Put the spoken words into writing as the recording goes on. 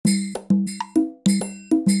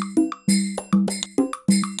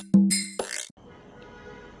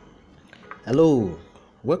Hello,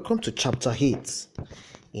 welcome to Chapter 8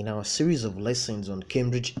 in our series of lessons on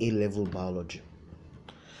Cambridge A-Level Biology.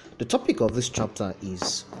 The topic of this chapter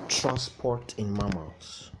is transport in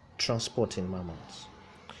mammals. Transport in mammals.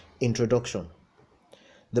 Introduction.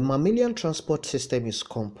 The mammalian transport system is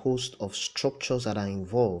composed of structures that are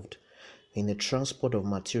involved in the transport of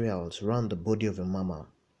materials around the body of a mammal.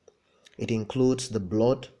 It includes the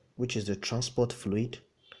blood, which is the transport fluid,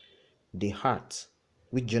 the heart,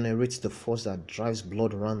 which generates the force that drives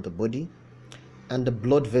blood around the body, and the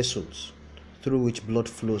blood vessels, through which blood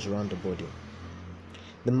flows around the body.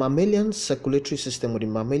 The mammalian circulatory system or the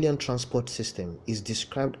mammalian transport system is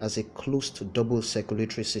described as a closed double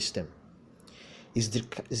circulatory system. It's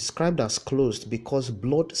described as closed because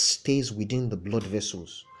blood stays within the blood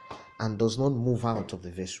vessels and does not move out of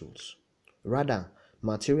the vessels. Rather,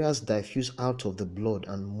 materials diffuse out of the blood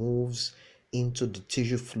and moves into the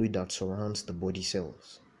tissue fluid that surrounds the body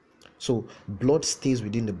cells. So blood stays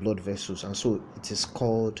within the blood vessels, and so it is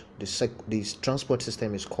called this transport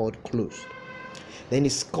system is called closed. Then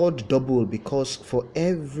it's called double because for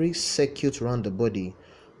every circuit around the body,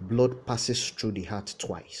 blood passes through the heart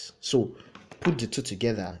twice. So put the two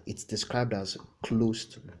together, it's described as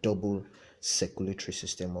closed double circulatory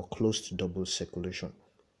system or closed double circulation.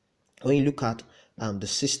 When you look at the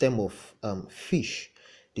system of fish,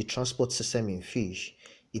 the transport system in fish,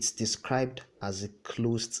 it's described as a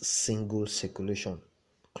closed single circulation.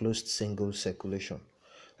 Closed single circulation.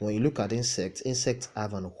 When you look at insects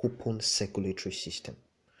have an open circulatory system.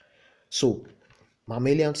 So,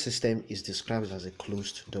 mammalian system is described as a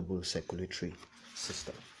closed double circulatory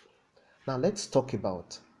system. Now, let's talk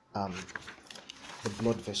about the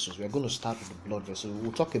blood vessels. We're going to start with the blood vessels.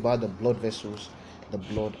 We'll talk about the blood vessels, the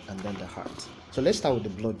blood, and then the heart. So, let's start with the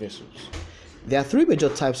blood vessels. There are three major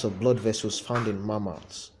types of blood vessels found in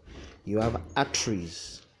mammals. You have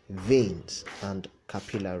arteries, veins, and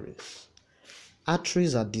capillaries.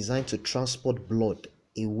 Arteries are designed to transport blood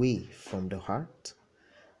away from the heart.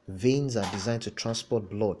 Veins are designed to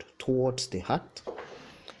transport blood towards the heart.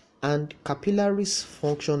 And capillaries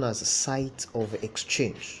function as a site of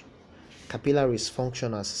exchange. Capillaries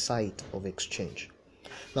function as a site of exchange.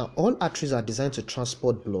 Now, all arteries are designed to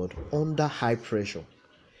transport blood under high pressure.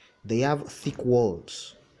 They have thick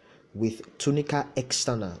walls with tunica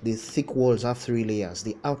externa. The thick walls have three layers.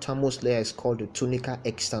 The outermost layer is called the tunica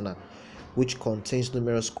externa, which contains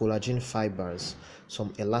numerous collagen fibers.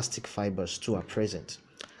 Some elastic fibers too are present.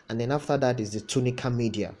 And then after that is the tunica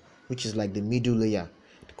media, which is like the middle layer.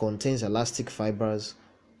 It contains elastic fibers,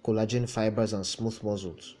 collagen fibers, and smooth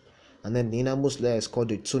muscles. And then the innermost layer is called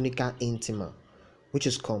the tunica intima, which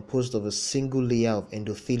is composed of a single layer of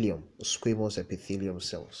endothelium, squamous epithelium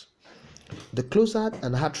cells. The closer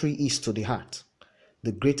an artery is to the heart,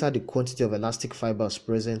 the greater the quantity of elastic fibers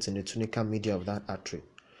present in the tunica media of that artery.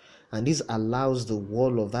 And this allows the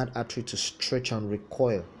wall of that artery to stretch and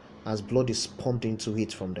recoil as blood is pumped into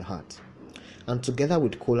it from the heart. And together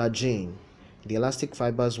with collagen, the elastic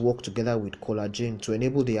fibers work together with collagen to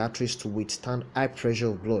enable the arteries to withstand high pressure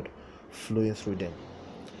of blood flowing through them.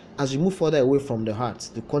 As you move further away from the heart,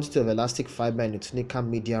 the quantity of elastic fiber in the tunica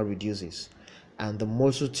media reduces, and the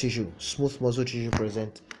muscle tissue, smooth muscle tissue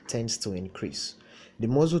present, tends to increase. The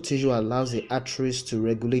muscle tissue allows the arteries to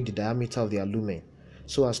regulate the diameter of their lumen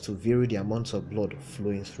so as to vary the amount of blood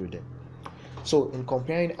flowing through them. So, in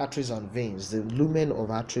comparing arteries and veins, the lumen of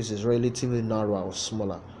arteries is relatively narrower or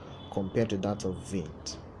smaller compared to that of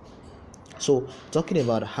veins. So, talking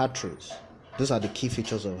about arteries, those are the key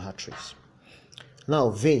features of arteries. Now,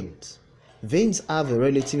 veins. Veins have a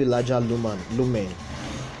relatively larger lumen.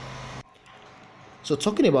 So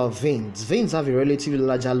talking about veins have a relatively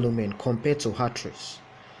larger lumen compared to arteries.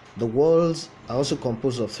 The walls are also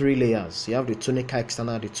composed of three layers. You have the tunica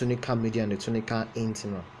externa, the tunica media, and the tunica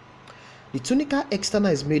intima. The tunica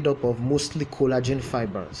externa is made up of mostly collagen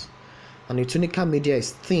fibers, and the tunica media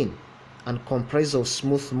is thin and comprised of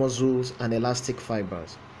smooth muscles and elastic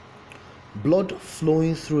fibers. Blood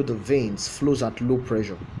flowing through the veins flows at low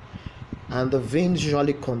pressure, and the veins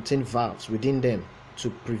usually contain valves within them to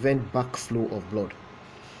prevent backflow of blood.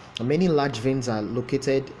 Many large veins are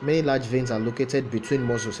located between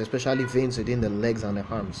muscles, especially veins within the legs and the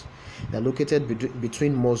arms. They are located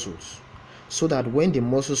between muscles, so that when the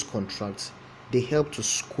muscles contract, they help to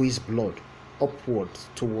squeeze blood upwards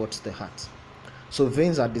towards the heart. So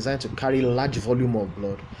veins are designed to carry large volume of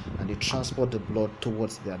blood, and they transport the blood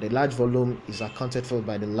towards the heart. The large volume is accounted for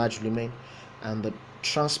by the large lumen, and the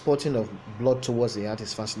transporting of blood towards the heart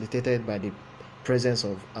is facilitated by the presence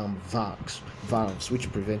of valves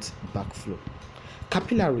which prevent backflow.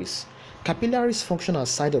 Capillaries function as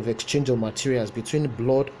site of exchange of materials between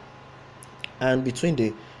blood and between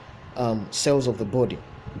the cells of the body.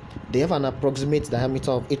 They have an approximate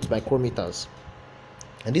diameter of 8 micrometers,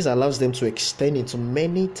 and this allows them to extend into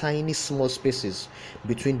many tiny small spaces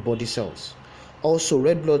between body cells. Also,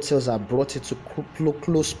 red blood cells are brought into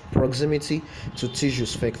close proximity to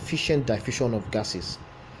tissues for efficient diffusion of gases.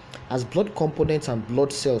 As blood components and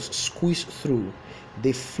blood cells squeeze through,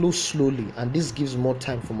 they flow slowly, and this gives more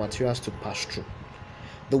time for materials to pass through.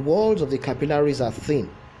 The walls of the capillaries are thin,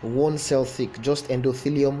 1 cell thick, just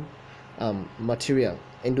endothelial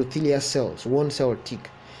cells, 1 cell thick,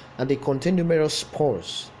 and they contain numerous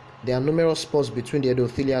spores. There are numerous spores between the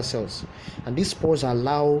endothelial cells, and these spores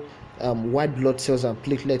allow white blood cells and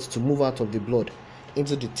platelets to move out of the blood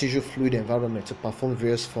into the tissue fluid environment to perform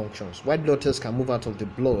various functions. White blood cells can move out of the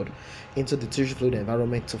blood into the tissue fluid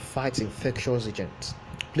environment to fight infectious agents.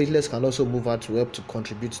 Platelets can also move out to help to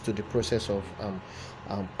contribute to the process of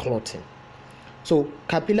clotting. So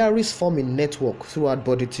capillaries form a network throughout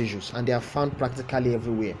body tissues, and they are found practically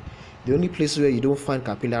everywhere. The only places where you don't find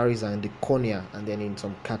capillaries are in the cornea and then in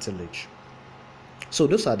some cartilage. So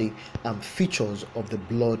those are the features of the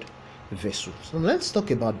blood vessels. Now let's talk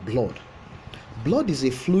about blood. Blood is a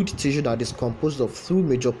fluid tissue that is composed of two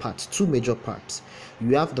major parts.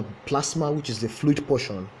 You have the plasma, which is the fluid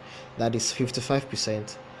portion, that is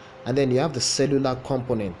 55%, and then you have the cellular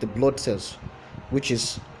component, the blood cells, which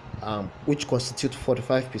constitute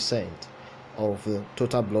 45% of the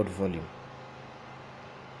total blood volume.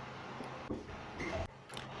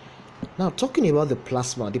 Now, talking about the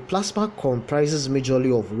plasma comprises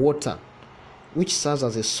majorly of water, which serves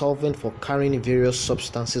as a solvent for carrying various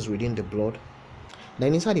substances within the blood.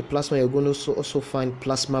 Then inside the plasma, you're going to also find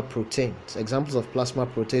plasma proteins. Examples of plasma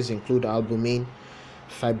proteins include albumin,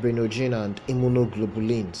 fibrinogen, and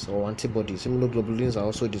immunoglobulins or antibodies. Immunoglobulins are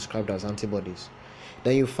also described as antibodies.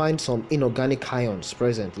 Then you find some inorganic ions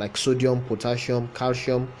present, like sodium, potassium,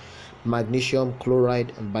 calcium, magnesium,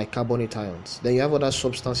 chloride, and bicarbonate ions. Then you have other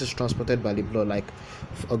substances transported by the blood, like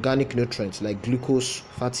organic nutrients like glucose,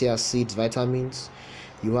 fatty acids, vitamins.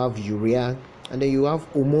 You have urea, and then you have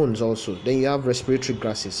hormones also. Then you have respiratory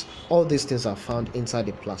gases. All these things are found inside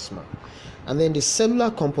the plasma. And then the cellular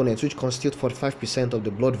components, which constitute 45% of the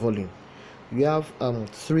blood volume. You have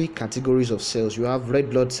 3 categories of cells. You have red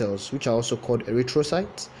blood cells, which are also called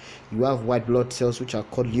erythrocytes. You have white blood cells, which are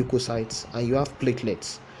called leukocytes, and you have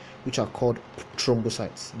platelets, which are called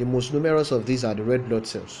thrombocytes. The most numerous of these are the red blood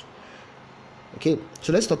cells. Okay,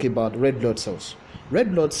 so let's talk about red blood cells.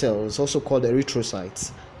 Red blood cells, also called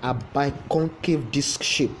erythrocytes, are biconcave disc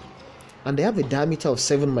shape, and they have a diameter of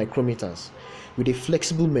 7 micrometers with a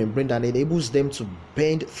flexible membrane that enables them to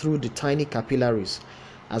bend through the tiny capillaries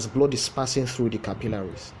as blood is passing through the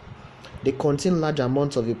capillaries. They contain large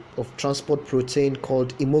amounts of transport protein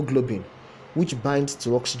called hemoglobin, which binds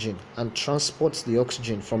to oxygen and transports the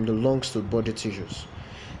oxygen from the lungs to body tissues.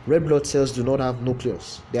 Red blood cells do not have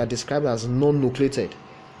nucleus. They are described as non-nucleated,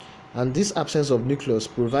 and this absence of nucleus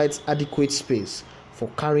provides adequate space for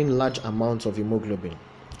carrying large amounts of hemoglobin.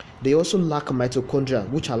 They also lack mitochondria,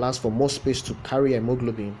 which allows for more space to carry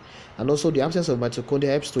hemoglobin, and also the absence of mitochondria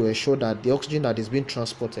helps to ensure that the oxygen that is being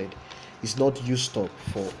transported is not used up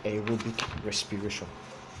for aerobic respiration.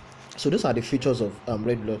 So those are the features of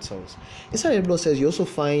red blood cells. Inside red blood cells, you also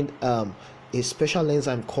find a special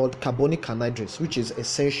enzyme called carbonic anhydrase, which is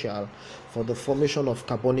essential for the formation of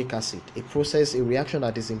carbonic acid, a reaction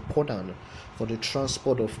that is important for the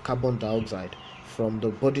transport of carbon dioxide from the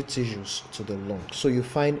body tissues to the lungs. So you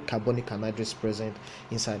find carbonic anhydrase present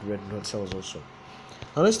inside red blood cells also.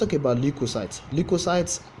 Now let's talk about leukocytes.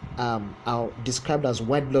 Leukocytes are described as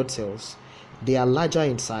white blood cells. They are larger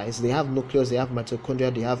in size. They have nucleus, they have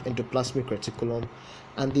mitochondria, they have endoplasmic reticulum,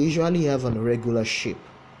 and they usually have an irregular shape.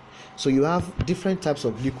 So you have different types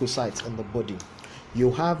of leukocytes in the body.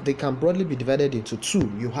 They can broadly be divided into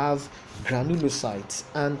 2. You have granulocytes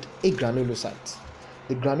and agranulocytes.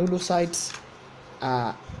 The granulocytes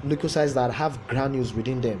are leukocytes that have granules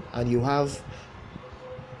within them, and you have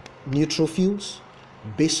neutrophils,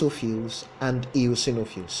 basophils, and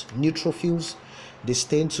eosinophils. Neutrophils, they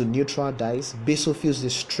stain to neutral dyes. Basophils,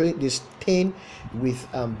 they stain with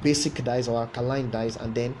basic dyes or alkaline dyes,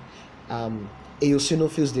 and then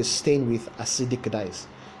eosinophils, they stain with acidic dyes.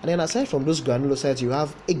 And then aside from those granulocytes, you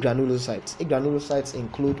have agranulocytes. Agranulocytes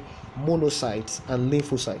include monocytes and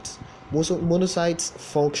lymphocytes. Monocytes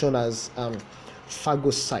function as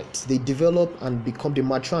phagocytes. They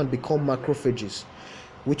mature and become macrophages,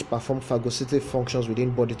 which perform phagocytic functions within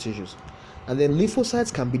body tissues. And then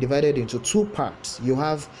lymphocytes can be divided into 2 parts. You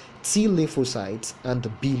have T lymphocytes and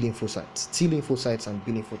B lymphocytes. T lymphocytes and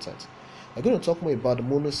B lymphocytes. We're going to talk more about the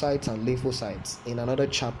monocytes and lymphocytes in another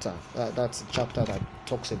chapter. That's a chapter that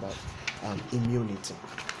talks about immunity.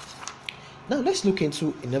 Now let's look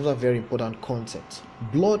into another very important concept: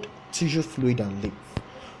 blood, tissue fluid, and lymph.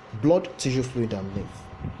 Blood, tissue fluid, and lymph.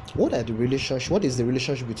 What is the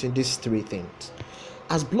relationship between these three things?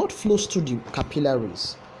 As blood flows through the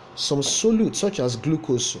capillaries, some solutes such as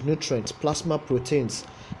glucose, nutrients, plasma proteins,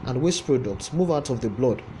 and waste products move out of the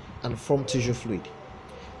blood and form tissue fluid.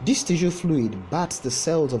 This tissue fluid bathes the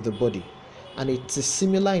cells of the body, and it is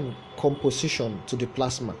similar in composition to the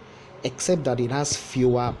plasma, except that it has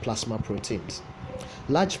fewer plasma proteins.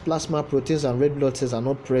 Large plasma proteins and red blood cells are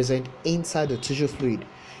not present inside the tissue fluid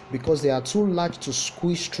because they are too large to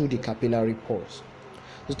squeeze through the capillary pores.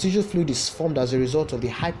 The tissue fluid is formed as a result of the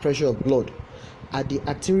high pressure of blood at the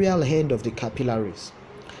arterial end of the capillaries,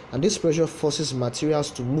 and this pressure forces materials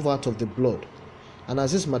to move out of the blood. And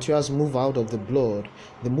as these materials move out of the blood,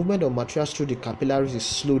 the movement of materials through the capillaries is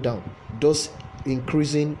slowed down, thus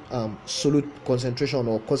increasing solute concentration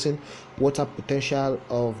or causing water potential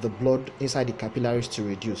of the blood inside the capillaries to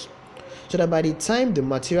reduce. So that by the time the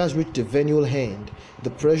materials reach the venule end,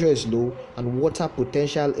 the pressure is low and water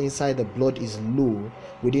potential inside the blood is low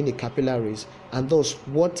within the capillaries, and thus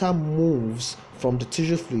water moves from the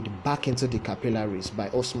tissue fluid back into the capillaries by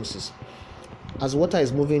osmosis. As water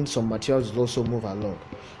is moving, some materials will also move along.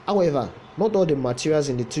 However, not all the materials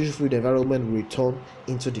in the tissue fluid environment will return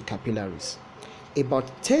into the capillaries. About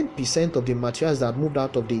 10% of the materials that moved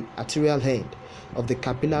out of the arterial end of the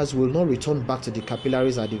capillaries will not return back to the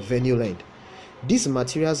capillaries at the venule end. These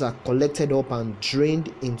materials are collected up and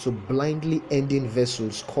drained into blindly ending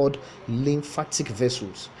vessels called lymphatic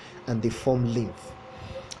vessels, and they form lymph.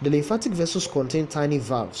 The lymphatic vessels contain tiny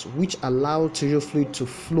valves which allow tissue fluid to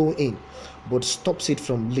flow in but stops it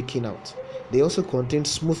from leaking out. They also contain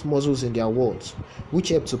smooth muscles in their walls which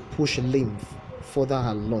help to push lymph further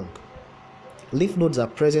along. Lymph nodes are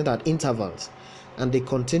present at intervals, and they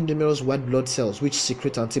contain numerous white blood cells which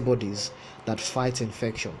secrete antibodies that fight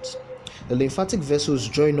infections. The lymphatic vessels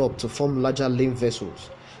join up to form larger lymph vessels,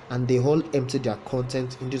 and they all empty their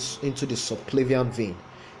content into the subclavian vein,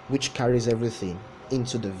 which carries everything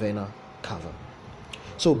into the vena cava.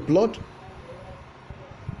 So blood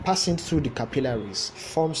passing through the capillaries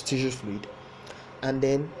forms tissue fluid, and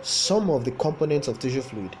then some of the components of tissue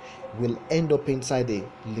fluid will end up inside the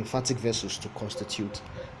lymphatic vessels to constitute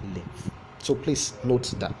lymph. So please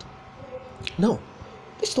note that. Now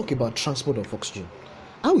let's talk about transport of oxygen.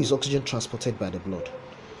 How is oxygen transported by the blood?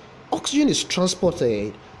 Oxygen is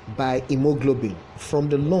transported by hemoglobin from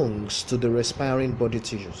the lungs to the respiring body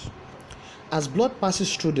tissues. As blood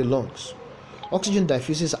passes through the lungs, oxygen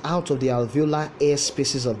diffuses out of the alveolar air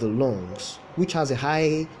spaces of the lungs, which has a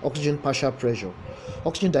high oxygen partial pressure.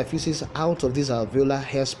 Oxygen diffuses out of these alveolar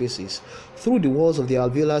air spaces through the walls of the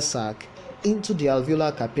alveolar sac into the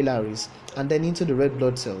alveolar capillaries and then into the red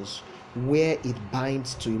blood cells, where it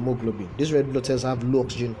binds to hemoglobin. These red blood cells have low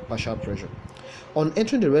oxygen partial pressure. On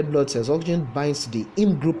entering the red blood cells, oxygen binds to the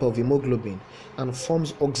heme group of hemoglobin and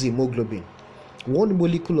forms oxyhemoglobin. One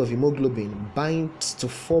molecule of hemoglobin binds to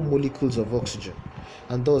 4 molecules of oxygen,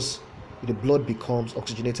 and thus the blood becomes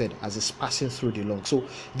oxygenated as it's passing through the lungs. So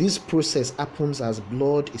this process happens as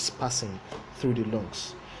blood is passing through the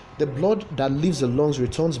lungs. The blood that leaves the lungs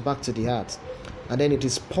returns back to the heart, and then it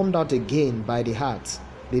is pumped out again by the heart,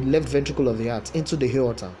 the left ventricle of the heart, into the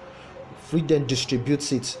aorta, which then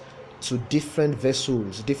distributes it to different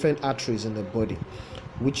vessels, different arteries in the body,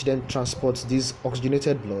 which then transports this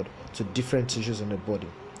oxygenated blood to different tissues in the body.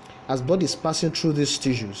 As blood is passing through these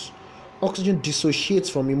tissues, oxygen dissociates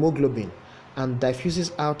from hemoglobin and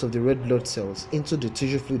diffuses out of the red blood cells into the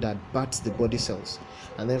tissue fluid that bathes the body cells,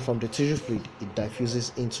 and then from the tissue fluid it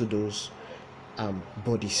diffuses into those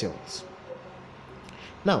body cells.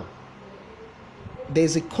 Now,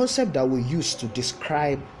 there's a concept that we use to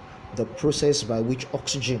describe the process by which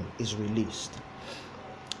oxygen is released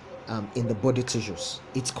in the body tissues.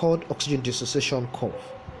 It's called oxygen dissociation curve.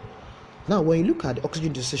 Now, when you look at the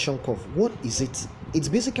oxygen dissociation curve, what is it? It's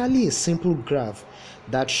basically a simple graph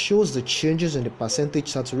that shows the changes in the percentage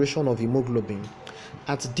saturation of hemoglobin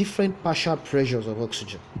at different partial pressures of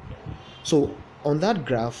oxygen. So on that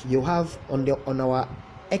graph, you have on our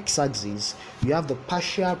x-axis, you have the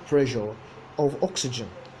partial pressure of oxygen,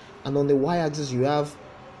 and on the y-axis you have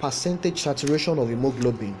percentage saturation of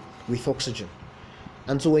hemoglobin with oxygen.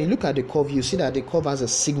 And so when you look at the curve, you see that the curve has a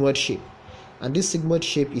sigmoid shape, and this sigmoid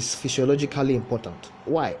shape is physiologically important.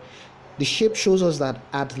 Why? The shape shows us that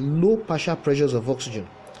at low partial pressures of oxygen,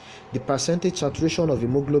 the percentage saturation of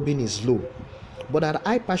hemoglobin is low, but at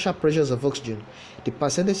high partial pressures of oxygen, the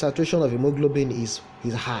percentage saturation of hemoglobin is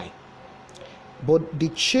high. But the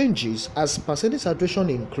changes as percentage saturation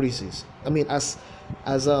increases, as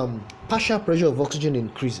partial pressure of oxygen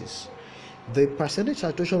increases, the percentage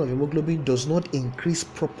saturation of hemoglobin does not increase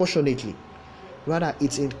proportionately. Rather,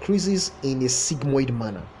 it increases in a sigmoid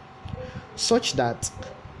manner, such that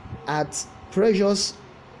at pressures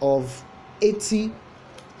of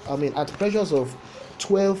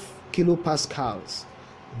 12 kilopascals,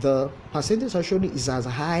 the percentage saturation is as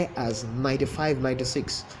high as 95,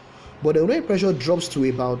 96. But when pressure drops to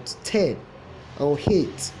about 10 or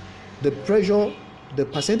 8, the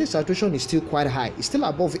percentage saturation is still quite high. It's still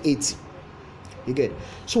above 80. You get?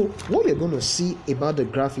 So what we're going to see about the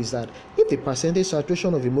graph is that if the percentage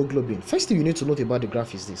saturation of hemoglobin, first thing you need to note about the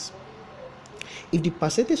graph is this. If the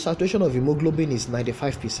percentage saturation of hemoglobin is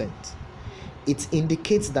 95%, it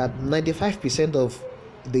indicates that 95% of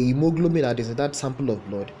the hemoglobin that is in that sample of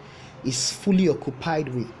blood is fully occupied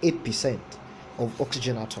with 8% of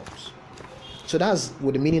oxygen atoms. So that's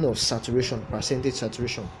what the meaning of saturation, percentage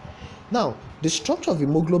saturation. Now, the structure of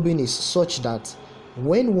hemoglobin is such that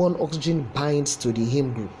when one oxygen binds to the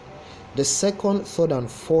heme group, the second, third, and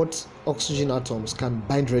fourth oxygen atoms can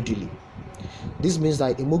bind readily. This means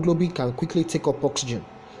that hemoglobin can quickly take up oxygen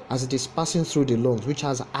as it is passing through the lungs, which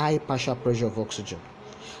has high partial pressure of oxygen.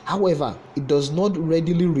 However, it does not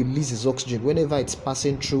readily release its oxygen whenever it's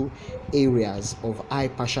passing through areas of high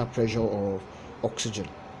partial pressure of oxygen.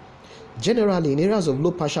 Generally, in areas of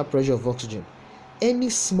low partial pressure of oxygen, any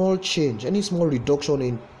small change, any small reduction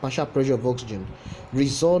in partial pressure of oxygen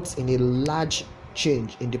results in a large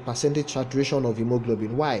change in the percentage saturation of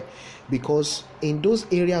hemoglobin. Why? Because in those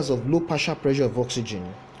areas of low partial pressure of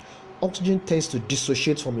oxygen, oxygen tends to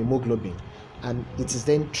dissociate from hemoglobin, and it is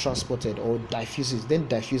then transported or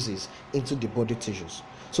diffuses into the body tissues.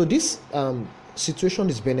 So this situation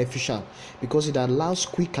is beneficial because it allows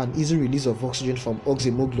quick and easy release of oxygen from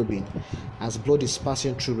oxyhemoglobin as blood is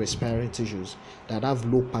passing through respiring tissues that have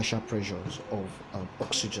low partial pressures of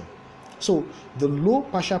oxygen. So the low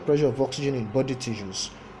partial pressure of oxygen in body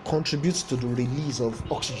tissues contributes to the release of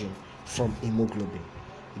oxygen from hemoglobin.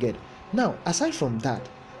 Again, now aside from that,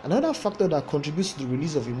 another factor that contributes to the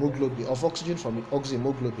release of hemoglobin, of oxygen from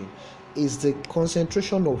oxyhemoglobin, is the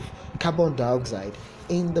concentration of carbon dioxide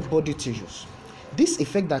in the body tissues. This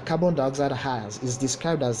effect that carbon dioxide has is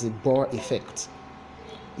described as the Bohr effect.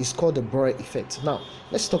 It's called the Bohr effect. Now,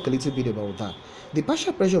 let's talk a little bit about that. The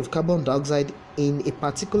partial pressure of carbon dioxide in a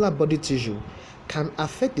particular body tissue can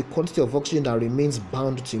affect the quantity of oxygen that remains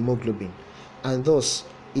bound to hemoglobin, and thus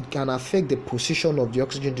it can affect the position of the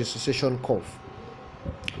oxygen dissociation curve.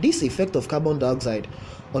 This effect of carbon dioxide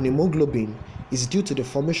on hemoglobin is due to the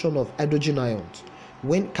formation of hydrogen ions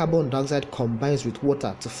when carbon dioxide combines with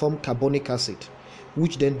water to form carbonic acid,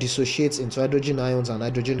 which then dissociates into hydrogen ions and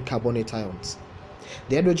hydrogen carbonate ions.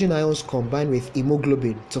 The hydrogen ions combine with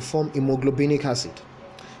hemoglobin to form hemoglobinic acid,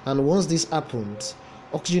 and once this happens,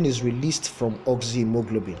 oxygen is released from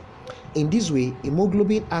oxyhemoglobin. In this way,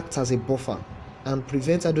 hemoglobin acts as a buffer and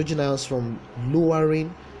prevents hydrogen ions from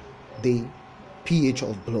lowering the pH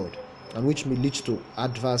of blood, and which may lead to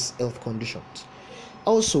adverse health conditions.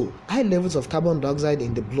 Also, high levels of carbon dioxide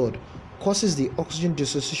in the blood causes the oxygen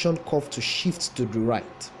dissociation curve to shift to the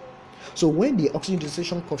right. So when the oxygen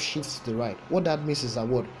dissociation curve shifts to the right, what that means is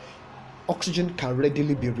that oxygen can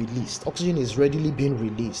readily be released. Oxygen is readily being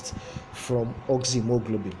released from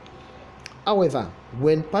oxyhemoglobin. However,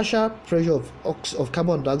 when partial pressure of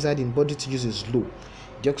carbon dioxide in body tissues is low,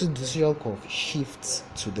 the oxygen dissociation curve shifts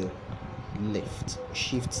to the left.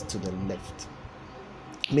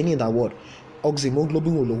 Meaning that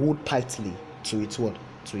oxyhemoglobin will hold tightly to its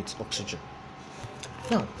oxygen.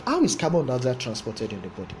 Now, how is carbon dioxide transported in the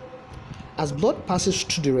body? As blood passes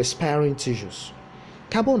through the respiring tissues,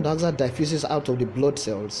 carbon dioxide diffuses out of the blood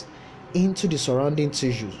cells into the surrounding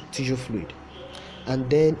tissue fluid, and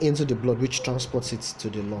then into the blood, which transports it to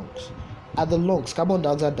the lungs. At the lungs, carbon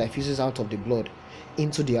dioxide diffuses out of the blood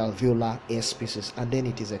into the alveolar air spaces, and then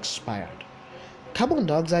it is expired. Carbon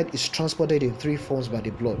dioxide is transported in three forms by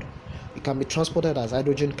the blood. It can be transported as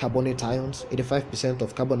hydrogen carbonate ions. 85%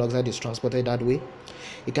 of carbon dioxide is transported that way.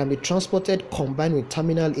 It can be transported combined with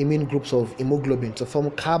terminal imine groups of hemoglobin to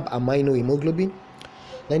form carb-amino hemoglobin.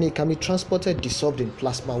 Then it can be transported dissolved in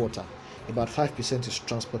plasma water. About 5% is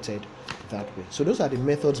transported that way. So those are the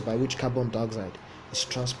methods by which carbon dioxide is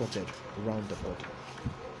transported around the body.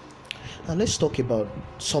 Now let's talk about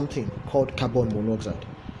something called carbon monoxide.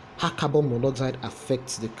 How carbon monoxide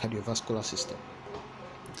affects the cardiovascular system.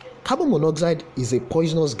 Carbon monoxide is a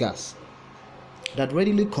poisonous gas that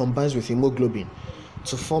readily combines with hemoglobin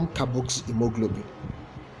to form carboxyhemoglobin.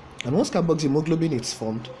 And once carboxyhemoglobin is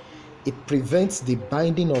formed, It prevents the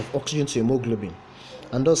binding of oxygen to hemoglobin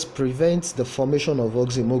and thus prevents the formation of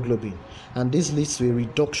oxyhemoglobin, and this leads to a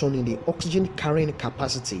reduction in the oxygen carrying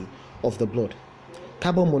capacity of the blood.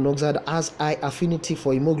 Carbon monoxide has high affinity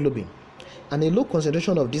for hemoglobin, and a low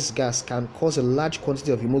concentration of this gas can cause a large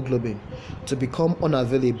quantity of hemoglobin to become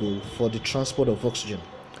unavailable for the transport of oxygen.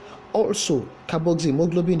 Also,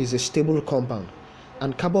 carboxyhemoglobin is a stable compound,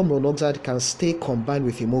 and carbon monoxide can stay combined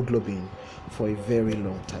with hemoglobin for a very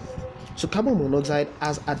long time. So carbon monoxide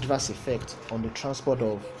has adverse effect on the transport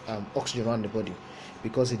of oxygen around the body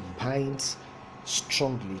because it binds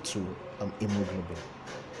strongly to hemoglobin.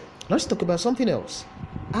 Let's talk about something else.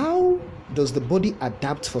 How does the body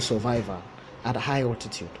adapt for survival at high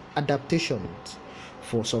altitude? Adaptations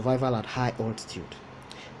for survival at high altitude.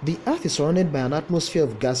 The Earth is surrounded by an atmosphere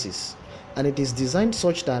of gases, and it is designed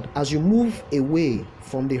such that as you move away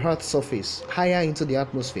from the Earth's surface higher into the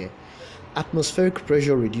atmosphere, atmospheric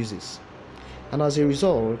pressure reduces, and as a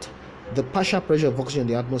result, the partial pressure of oxygen in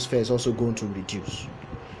the atmosphere is also going to reduce.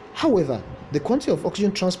 However, the quantity of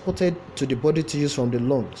oxygen transported to the body tissues from the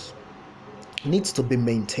lungs needs to be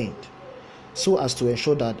maintained so as to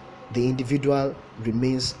ensure that the individual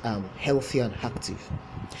remains healthy and active.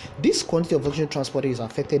 This quantity of oxygen transported is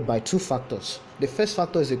affected by two factors. The first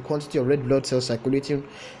factor is the quantity of red blood cells circulating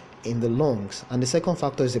in the lungs, and the second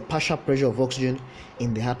factor is the partial pressure of oxygen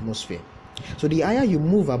in the atmosphere. So the higher you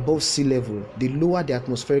move above sea level, the lower the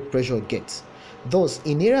atmospheric pressure gets. Thus,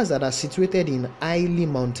 in areas that are situated in highly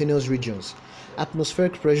mountainous regions,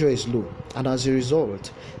 atmospheric pressure is low, and as a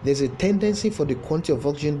result, there's a tendency for the quantity of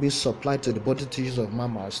oxygen being supplied to the body tissues of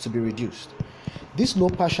mammals to be reduced. This low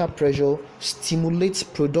partial pressure stimulates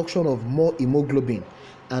production of more hemoglobin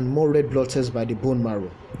and more red blood cells by the bone marrow,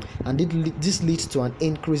 and this leads to an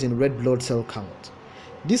increase in red blood cell count.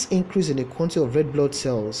 This increase in the quantity of red blood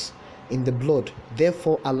cells in the blood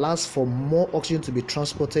therefore allows for more oxygen to be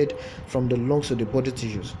transported from the lungs to the body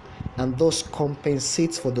tissues, and thus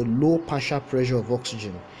compensates for the low partial pressure of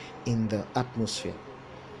oxygen in the atmosphere.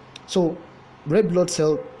 So red blood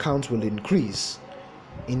cell count will increase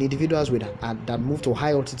in individuals that move to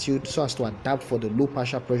high altitude so as to adapt for the low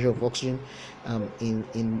partial pressure of oxygen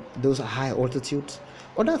in those high altitudes.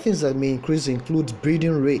 Other things that may increase include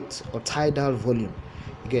breathing rate or tidal volume.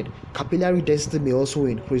 Again, capillary density may also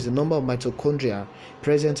increase. The number of mitochondria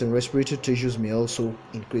present in respiratory tissues may also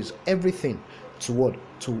increase. Everything to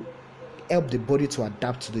help the body to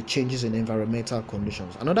adapt to the changes in environmental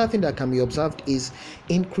conditions. Another thing that can be observed is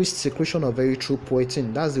increased secretion of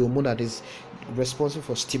erythropoietin. That's the hormone that is responsible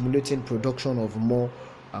for stimulating production of more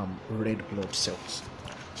red blood cells.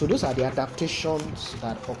 So those are the adaptations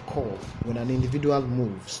that occur when an individual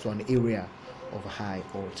moves to an area of high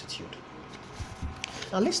altitude.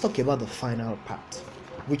 Now let's talk about the final part,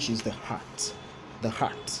 which is the heart. The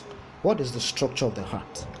heart. What is the structure of the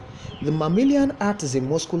heart? The mammalian heart is a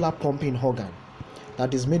muscular pumping organ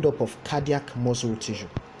that is made up of cardiac muscle tissue.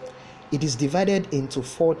 It is divided into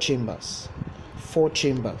four chambers.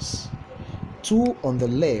 Two on the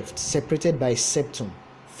left, separated by a septum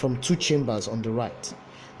from two chambers on the right.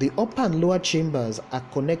 The upper and lower chambers are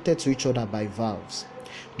connected to each other by valves.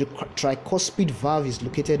 The tricuspid valve is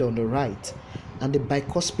located on the right, and the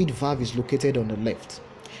bicuspid valve is located on the left.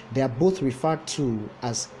 They are both referred to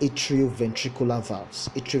as atrioventricular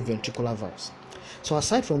valves. So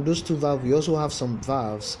aside from those two valves, we also have some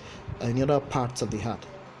valves in other parts of the heart.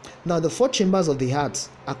 Now the four chambers of the heart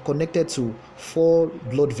are connected to four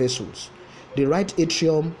blood vessels. The right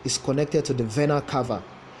atrium is connected to the vena cava,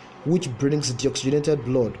 which brings deoxygenated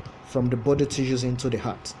blood from the body tissues into the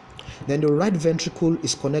heart. Then the right ventricle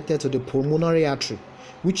is connected to the pulmonary artery,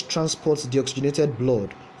 which transports deoxygenated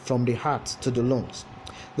blood from the heart to the lungs.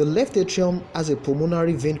 The left atrium has a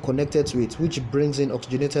pulmonary vein connected to it, which brings in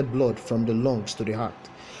oxygenated blood from the lungs to the heart.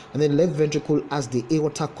 And then left ventricle has the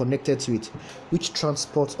aorta connected to it, which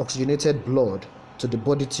transports oxygenated blood to the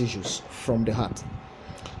body tissues from the heart.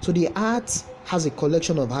 So the heart has a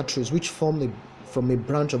collection of arteries which form from a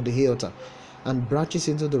branch of the aorta and branches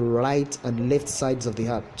into the right and left sides of the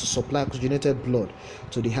heart to supply oxygenated blood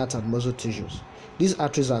to the heart and muscle tissues. These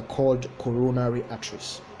arteries are called coronary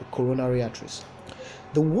arteries. The coronary arteries.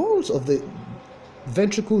 The walls of the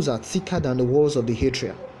ventricles are thicker than the walls of the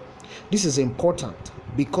atria. This is important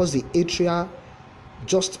because the atria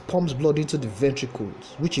just pumps blood into the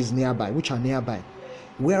ventricles, which are nearby,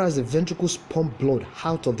 whereas the ventricles pump blood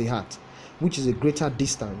out of the heart, which is a greater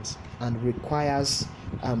distance and requires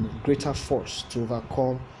greater force to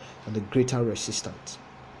overcome and the greater resistance.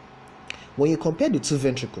 When you compare the two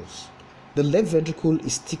ventricles, the left ventricle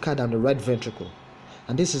is thicker than the right ventricle,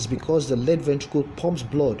 and this is because the left ventricle pumps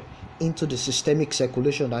blood into the systemic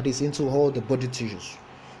circulation, that is into all the body tissues,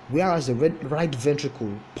 whereas the right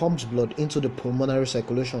ventricle pumps blood into the pulmonary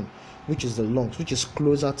circulation, which is the lungs, which is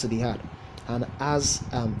closer to the heart and has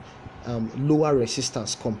lower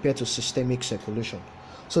resistance compared to systemic circulation.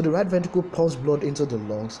 So the right ventricle pumps blood into the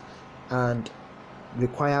lungs and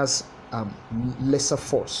requires lesser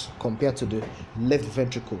force compared to the left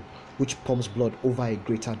ventricle, which pumps blood over a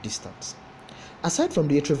greater distance. Aside from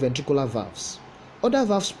the atrioventricular valves, other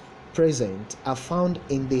valves present are found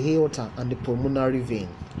in the aorta and the pulmonary vein,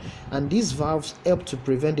 and these valves help to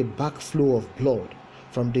prevent the backflow of blood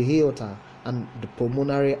from the aorta and the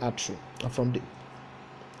pulmonary artery.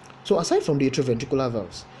 So aside from the atrioventricular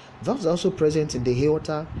valves, valves are also present in the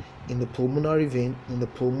aorta, in the pulmonary vein, in the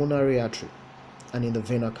pulmonary artery, and in the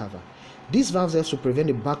vena cava. These valves help to prevent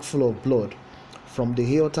the backflow of blood from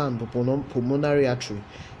the aorta and pulmonary artery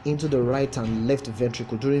into the right and left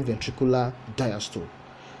ventricle during ventricular diastole.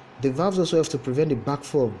 The valves also help to prevent the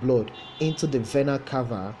backflow of blood into the vena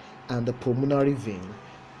cava and the pulmonary vein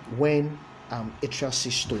when atrial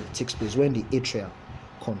systole takes place, when the atria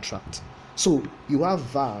contract. So you have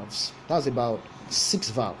valves, that's about 6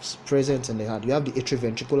 valves present in the heart. You have the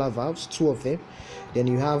atrioventricular valves, 2 of them. Then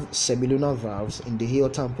you have semilunar valves in the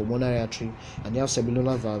aorta and pulmonary artery, and you have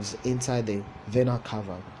semilunar valves inside the vena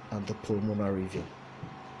cava and the pulmonary vein.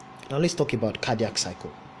 Now let's talk about cardiac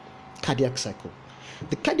cycle. Cardiac cycle.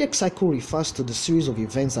 The cardiac cycle refers to the series of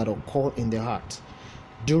events that occur in the heart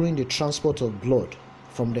during the transport of blood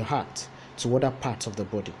from the heart to other parts of the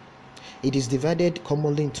body. It is divided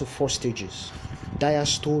commonly into 4 stages: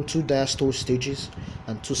 diastole, 2 diastole stages,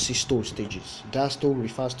 and 2 systole stages. Diastole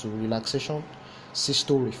refers to relaxation,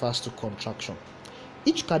 systole refers to contraction.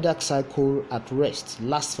 Each cardiac cycle at rest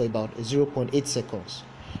lasts for about 0.8 seconds,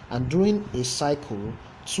 and during a cycle,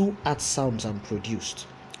 2 heart sounds are produced.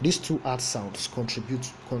 These 2 heart sounds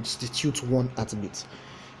constitute one heartbeat.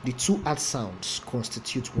 The 2 heart sounds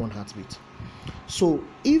constitute one heartbeat. So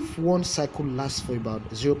if one cycle lasts for about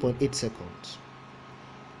 0.8 seconds,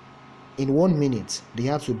 in 1 minute the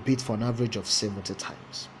heart will beat for an average of 70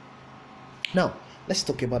 times. Now let's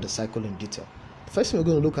talk about the cycle in detail. The first thing we're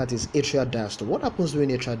going to look at is atrial diastole. What happens during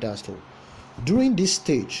atrial diastole? During this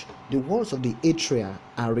stage, the walls of the atria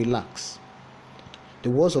are relaxed. The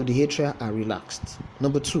walls of the atria are relaxed.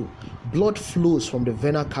 Number 2, blood flows from the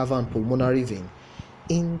vena cava and pulmonary vein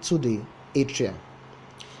into the atria.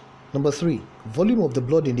 Number 3, volume of the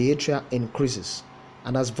blood in the atria increases,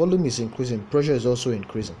 and as volume is increasing, pressure is also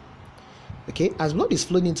increasing. Okay, as blood is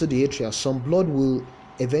flowing into the atria, some blood will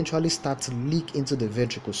eventually start to leak into the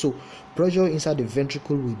ventricle, so pressure inside the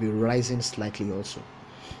ventricle will be rising slightly also.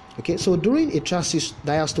 Okay, so during atrial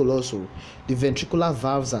diastole also, the ventricular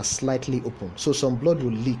valves are slightly open, so some blood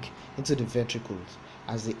will leak into the ventricles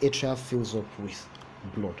as the atria fills up with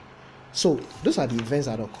blood. So those are the events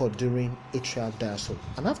that occur during atrial diastole.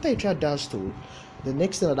 And after atrial diastole, the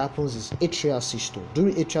next thing that happens is atrial systole.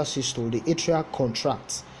 During atrial systole, the atria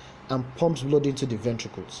contracts and pumps blood into the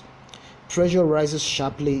ventricles. Pressure rises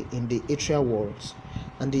sharply in the atrial walls,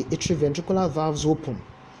 and the atrioventricular valves open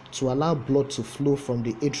to allow blood to flow from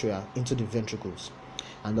the atria into the ventricles,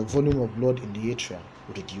 and the volume of blood in the atria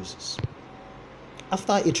reduces.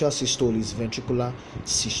 After atrial systole is ventricular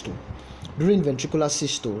systole. During ventricular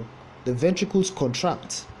systole, the ventricles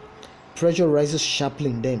contract, pressure rises sharply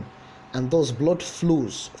in them, and thus blood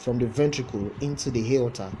flows from the ventricle into the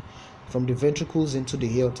aorta, from the ventricles into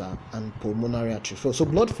the aorta and pulmonary artery. So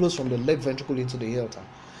blood flows from the left ventricle into the aorta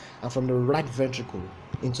and from the right ventricle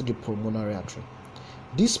into the pulmonary artery.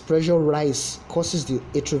 This pressure rise causes the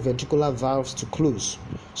atrioventricular valves to close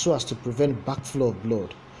so as to prevent backflow of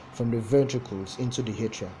blood from the ventricles into the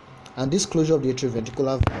atria, and this closure of the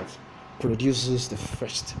atrioventricular valve produces the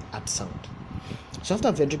first heart sound. So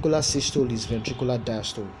after ventricular systole is ventricular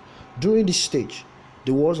diastole. During this stage,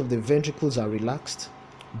 the walls of the ventricles are relaxed,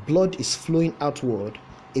 blood is flowing outward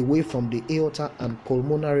away from the aorta and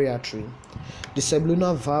pulmonary artery. The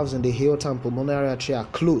semilunar valves in the aorta and pulmonary artery are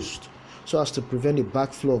closed so as to prevent the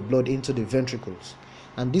backflow of blood into the ventricles,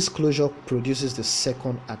 and this closure produces the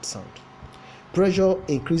second heart sound. Pressure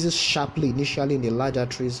increases sharply initially in the large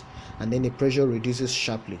arteries, and then the pressure reduces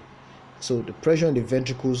sharply. So the pressure in the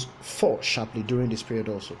ventricles falls sharply during this period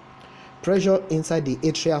also. Pressure inside the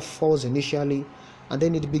atria falls initially, and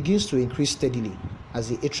then it begins to increase steadily as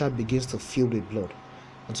the atria begins to fill with blood.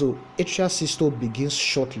 And so atrial systole begins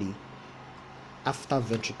shortly after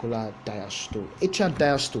ventricular diastole. Atrial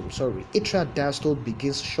diastole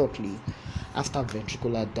begins shortly after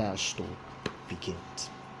ventricular diastole begins.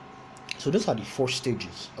 So those are the 4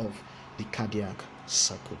 stages of the cardiac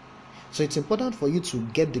cycle. So it's important for you to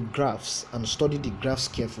get the graphs and study the graphs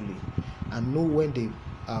carefully and know when the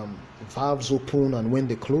valves open and when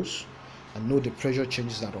they close, and know the pressure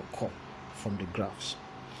changes that occur from the graphs.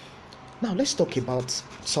 Now let's talk about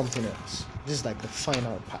something else. This is like the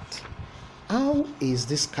final part. How is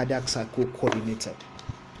this cardiac cycle coordinated?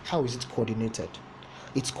 How is it coordinated?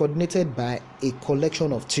 It's coordinated by a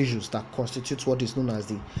collection of tissues that constitutes what is known as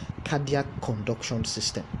the cardiac conduction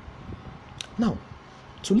system. Now,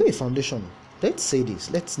 to lay a foundation,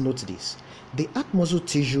 let's note this. The heart muscle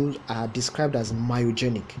tissues are described as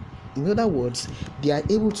myogenic. In other words, they are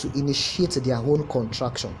able to initiate their own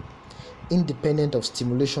contraction, independent of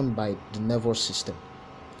stimulation by the nervous system.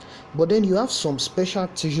 But then you have some special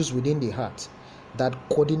tissues within the heart that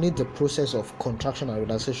coordinate the process of contraction and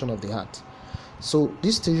relaxation of the heart. So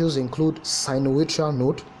these tissues include sinoatrial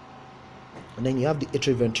node, and then you have the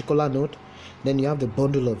atrioventricular node, then you have the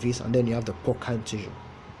bundle of His, and then you have the porcine tissue.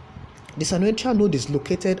 The sinoatrial node is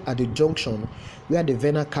located at the junction where the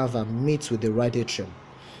vena cava meets with the right atrium,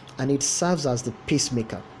 and it serves as the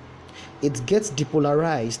pacemaker. It gets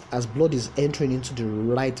depolarized as blood is entering into the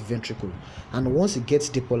right ventricle, and once it gets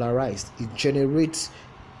depolarized, it generates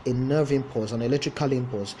a nerve impulse, an electrical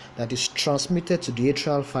impulse that is transmitted to the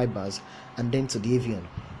atrial fibers and then to the AVN.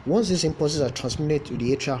 Once these impulses are transmitted to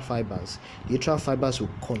the atrial fibers will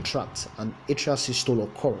contract and atrial systole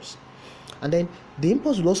occurs. And then the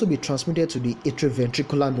impulse will also be transmitted to the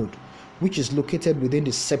atrioventricular node, which is located within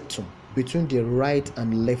the septum between the right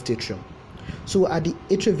and left atrium. So at the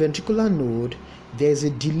atrioventricular node, there is a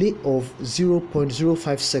delay of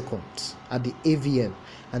 0.05 seconds at the AVN,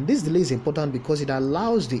 and this delay is important because it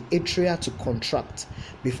allows the atria to contract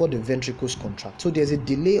before the ventricles contract. So there's a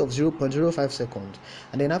delay of 0.05 seconds,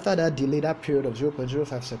 and then after that delay, that period of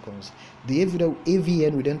 0.05 seconds, the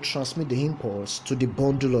AVN will then transmit the impulse to the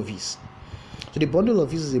bundle of His. So the bundle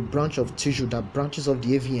of His is a branch of tissue that branches off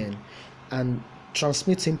the AVN and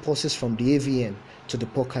transmits impulses from the AVN to the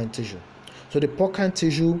porcine tissue. So the porcine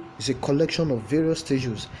tissue is a collection of various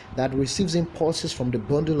tissues that receives impulses from the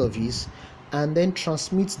bundle of His and then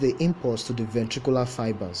transmits the impulse to the ventricular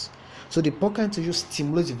fibers. So the porcine tissue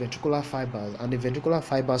stimulates the ventricular fibers, and the ventricular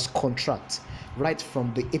fibers contract right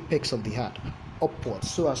from the apex of the heart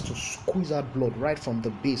upwards, so as to squeeze out blood right from the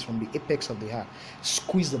base, from the apex of the heart,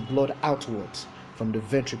 squeeze the blood outwards from the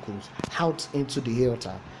ventricles out into the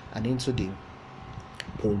aorta and into the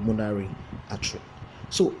pulmonary artery.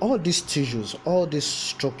 So all these tissues, all these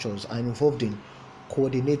structures are involved in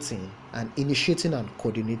coordinating and initiating and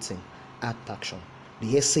coordinating heart action.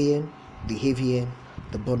 The SAM, the AVN,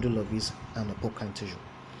 the bundle of His, and the porcine tissue.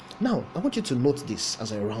 Now, I want you to note this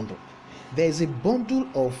as I round up. There is a bundle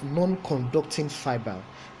of non-conducting fiber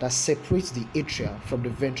that separates the atria from the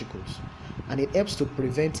ventricles, and it helps to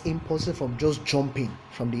prevent impulses from just jumping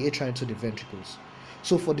from the atria into the ventricles.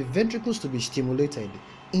 So for the ventricles to be stimulated,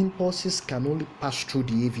 impulses can only pass through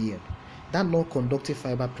the AVN. That non-conductive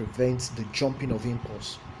fiber prevents the jumping of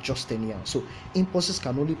impulse just anyhow. So impulses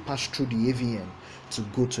can only pass through the AVN to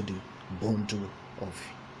go to the bundle of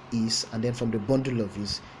His, and then from the bundle of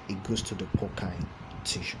His, it goes to the porcine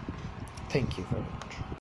tissue. Thank you very much.